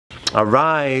All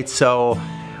right, so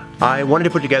I wanted to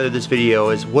put together this video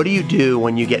is what do you do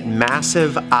when you get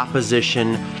massive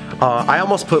opposition? I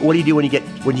almost put what do you do when you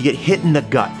get hit in the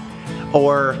gut,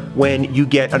 or when you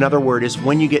get, another word is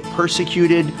when you get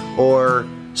persecuted, or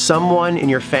someone in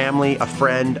your family, a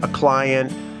friend, a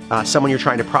client, someone you're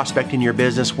trying to prospect in your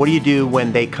business. What do you do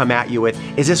when they come at you with,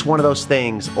 is this one of those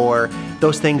things, or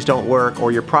those things don't work,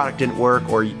 or your product didn't work,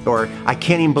 or I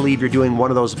can't even believe you're doing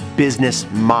one of those business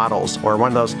models or one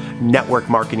of those network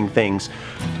marketing things.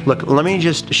 Look, let me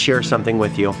just share something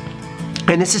with you.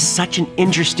 And this is such an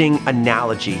interesting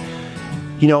analogy.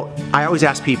 You know, I always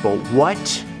ask people,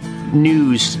 what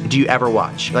news do you ever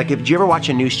watch? Like, do you ever watch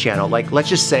a news channel? Like, let's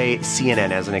just say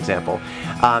CNN as an example.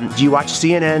 Do you watch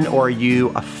CNN, or are you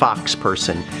a Fox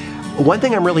person? One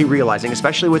thing I'm really realizing,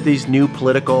 especially with these new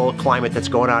political climate that's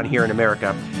going on here in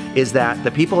America, is that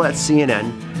the people at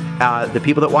CNN, the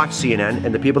people that watch CNN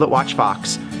and the people that watch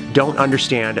Fox don't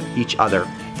understand each other.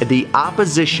 The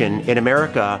opposition in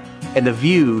America and the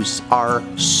views are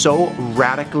so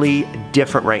radically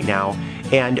different right now.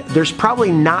 And there's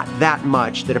probably not that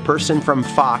much that a person from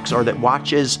Fox or that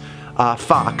watches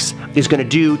Fox is going to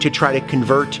do to try to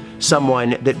convert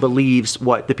someone that believes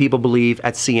what the people believe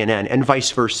at CNN, and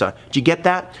vice versa. Do you get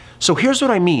that? So here's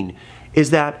what I mean, is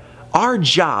that our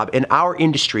job in our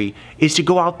industry is to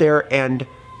go out there and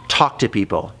talk to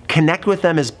people, connect with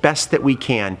them as best that we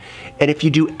can. And if you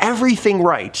do everything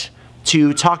right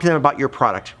to talk to them about your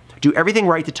product, do everything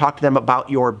right to talk to them about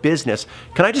your business,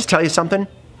 can I just tell you something?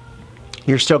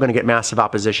 You're still going to get massive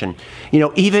opposition. You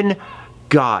know, even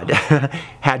God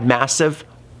had massive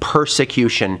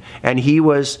persecution, and he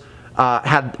was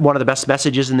had one of the best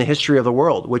messages in the history of the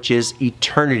world, which is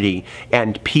eternity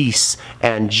and peace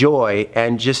and joy,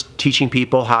 and just teaching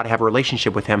people how to have a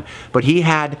relationship with him. But he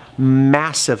had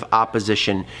massive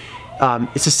opposition.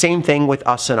 It's the same thing with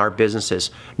us and our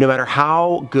businesses. No matter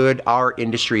how good our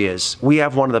industry is, we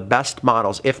have one of the best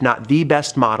models, if not the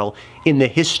best model, in the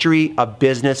history of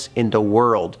business in the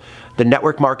world. The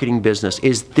network marketing business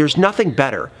there's nothing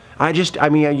better. I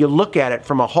mean, you look at it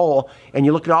from a whole, and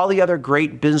you look at all the other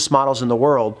great business models in the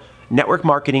world, network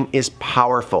marketing is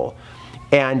powerful.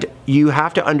 And you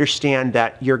have to understand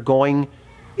that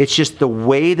it's just the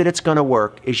way that it's going to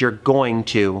work is you're going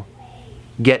to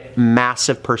get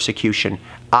massive persecution,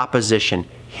 opposition,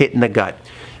 hit in the gut.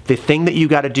 The thing that you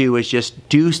got to do is just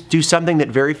do something that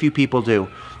very few people do.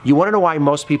 You want to know why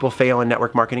most people fail in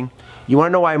network marketing? You want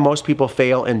to know why most people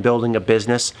fail in building a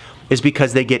business? Is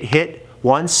because they get hit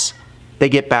once, they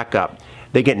get back up.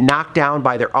 They get knocked down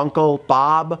by their uncle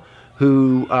Bob,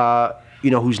 who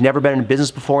who's never been in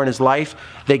business before in his life.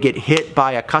 They get hit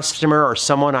by a customer or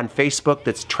someone on Facebook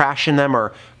that's trashing them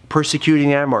or persecuting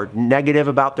them or negative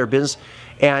about their business,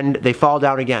 and they fall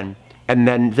down again. And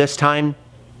then this time,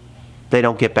 they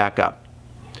don't get back up.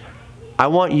 I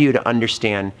want you to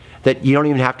understand that you don't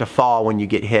even have to fall when you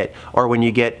get hit, or when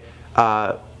you get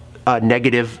a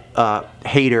negative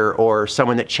hater, or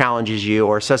someone that challenges you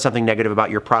or says something negative about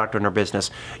your product or your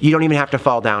business. You don't even have to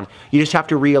fall down. You just have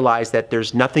to realize that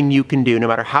there's nothing you can do, no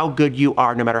matter how good you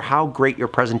are, no matter how great your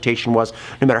presentation was,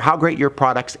 no matter how great your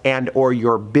products and or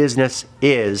your business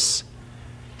is.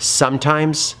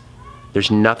 Sometimes there's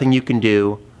nothing you can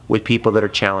do with people that are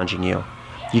challenging you.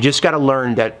 You just got to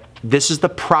learn that this is the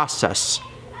process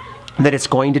that it's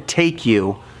going to take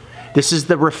you. This is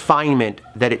the refinement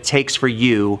that it takes for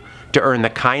you to earn the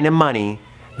kind of money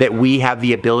that we have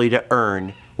the ability to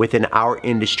earn within our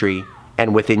industry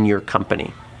and within your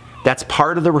company. That's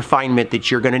part of the refinement that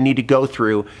you're going to need to go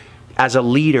through as a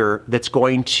leader, that's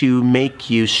going to make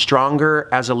you stronger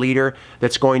as a leader,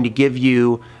 that's going to give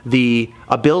you the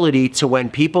ability to, when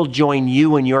people join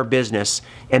you in your business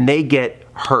and they get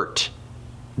hurt,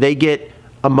 they get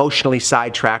emotionally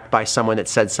sidetracked by someone that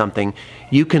said something,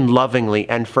 you can lovingly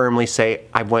and firmly say,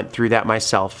 I went through that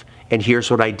myself, and here's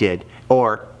what I did,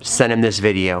 or send him this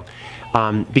video,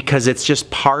 because it's just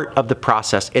part of the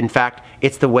process. In fact,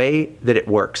 it's the way that it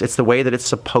works. It's the way that it's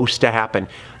supposed to happen.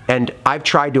 And I've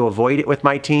tried to avoid it with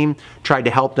my team, tried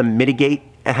to help them mitigate,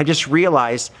 and I just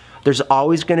realized there's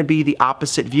always going to be the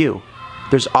opposite view.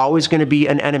 There's always going to be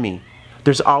an enemy.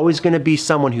 There's always going to be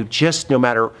someone who just,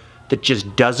 that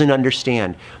just doesn't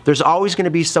understand. There's always going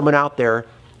to be someone out there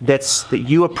that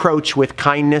you approach with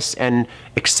kindness and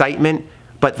excitement,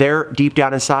 but they're deep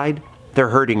down inside, they're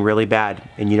hurting really bad,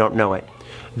 and you don't know it.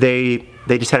 They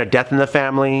just had a death in the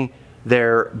family.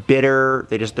 They're bitter.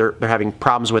 They're having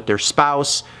problems with their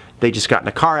spouse. They just got in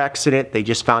a car accident. They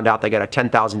just found out they got a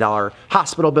 $10,000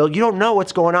 hospital bill. You don't know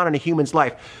what's going on in a human's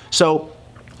life. So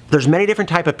there's many different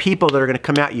type of people that are going to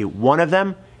come at you. One of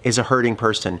them is a hurting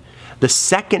person. The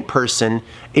second person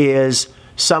is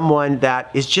someone that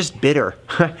is just bitter.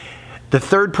 The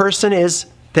third person is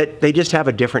that they just have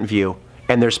a different view,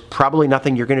 and there's probably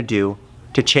nothing you're going to do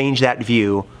to change that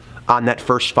view on that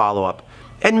first follow-up.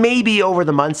 And maybe over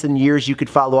the months and years you could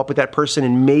follow up with that person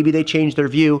and maybe they change their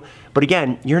view. But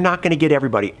again, you're not going to get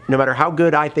everybody. No matter how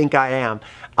good I think I am,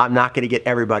 I'm not going to get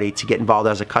everybody to get involved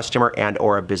as a customer and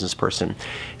or a business person.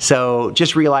 So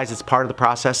just realize it's part of the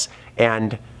process,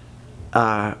 and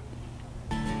the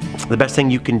best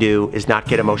thing you can do is not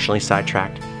get emotionally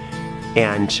sidetracked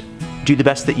and do the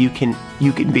best that you can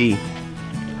be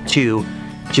to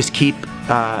just keep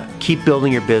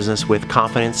building your business with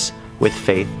confidence, with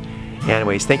faith.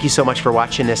 Anyways, thank you so much for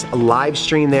watching this live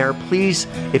stream there. Please,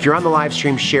 if you're on the live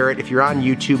stream, share it. If you're on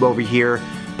YouTube over here,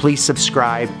 please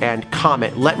subscribe and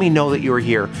comment. Let me know that you were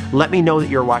here. Let me know that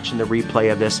you're watching the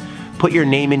replay of this. Put your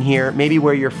name in here, maybe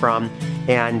where you're from,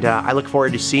 and I look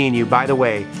forward to seeing you. By the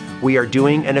way, we are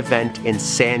doing an event in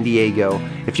San Diego.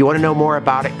 If you want to know more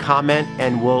about it, comment,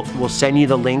 and we'll send you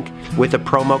the link with a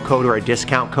promo code or a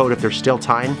discount code if there's still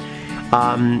time.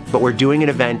 But we're doing an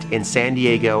event in San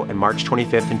Diego on March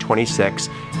 25th and 26th.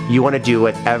 You want to do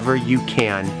whatever you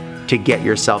can to get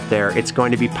yourself there. It's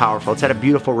going to be powerful. It's at a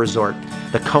beautiful resort,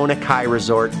 the Kona Kai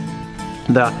Resort.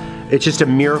 It's just a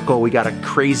miracle. We got a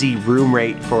crazy room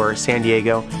rate for San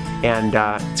Diego, and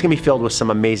it's going to be filled with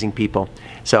some amazing people.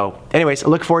 So anyways, I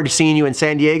look forward to seeing you in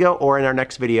San Diego or in our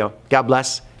next video. God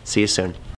bless. See you soon.